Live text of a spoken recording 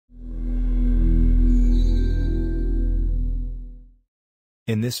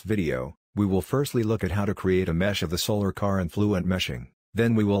In this video, we will firstly look at how to create a mesh of the solar car in Fluent meshing,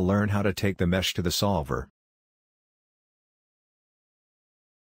 then we will learn how to take the mesh to the solver.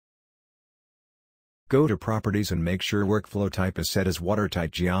 Go to Properties and make sure Workflow Type is set as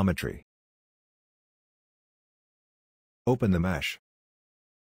Watertight Geometry. Open the mesh.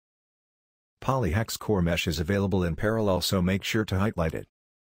 Polyhex Core Mesh is available in parallel, so make sure to highlight it.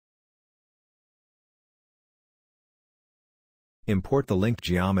 Import the linked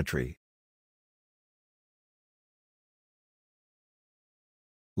geometry.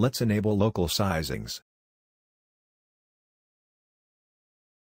 Let's enable local sizings.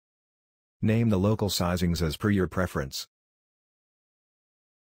 Name the local sizings as per your preference.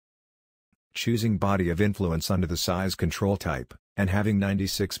 Choosing body of influence under the size control type, and having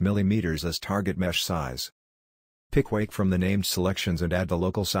 96 mm as target mesh size. Pick wake from the named selections and add the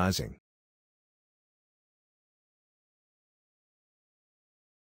local sizing.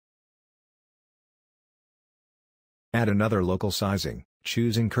 Add another local sizing,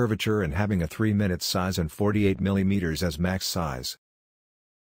 choosing curvature and having a 3-minute size and 48 mm as max size.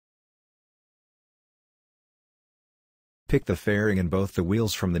 Pick the fairing and both the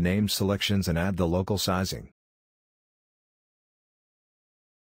wheels from the named selections and add the local sizing.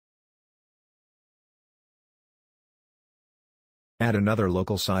 Add another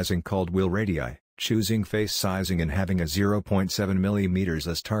local sizing called wheel radii, choosing face sizing and having a 0.7 mm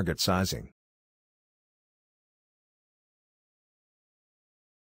as target sizing.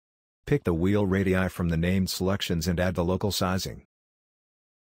 Pick the wheel radii from the named selections and add the local sizing.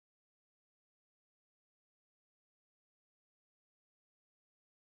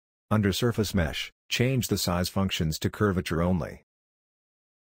 Under Surface Mesh, change the size functions to curvature only.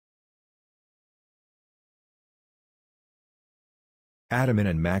 Add a min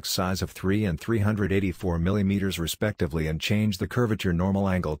and max size of 3 and 384 mm respectively and change the curvature normal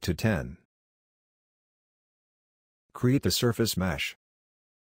angle to 10. Create the surface mesh.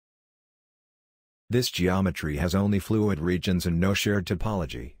 This geometry has only fluid regions and no shared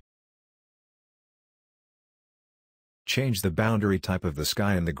topology. Change the boundary type of the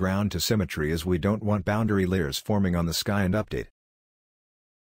sky and the ground to symmetry, as we don't want boundary layers forming on the sky, and update.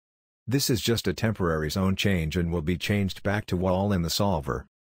 This is just a temporary zone change and will be changed back to wall in the solver.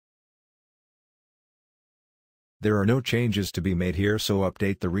 There are no changes to be made here, so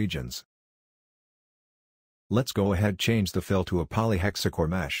update the regions. Let's go ahead, change the fill to a polyhexacore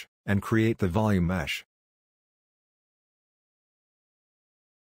mesh, and create the volume mesh.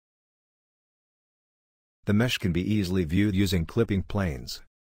 The mesh can be easily viewed using clipping planes.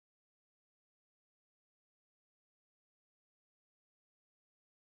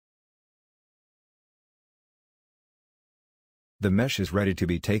 The mesh is ready to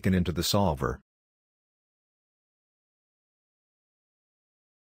be taken into the solver.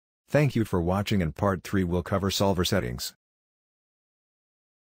 Thank you for watching. In part 3 we'll cover solver settings.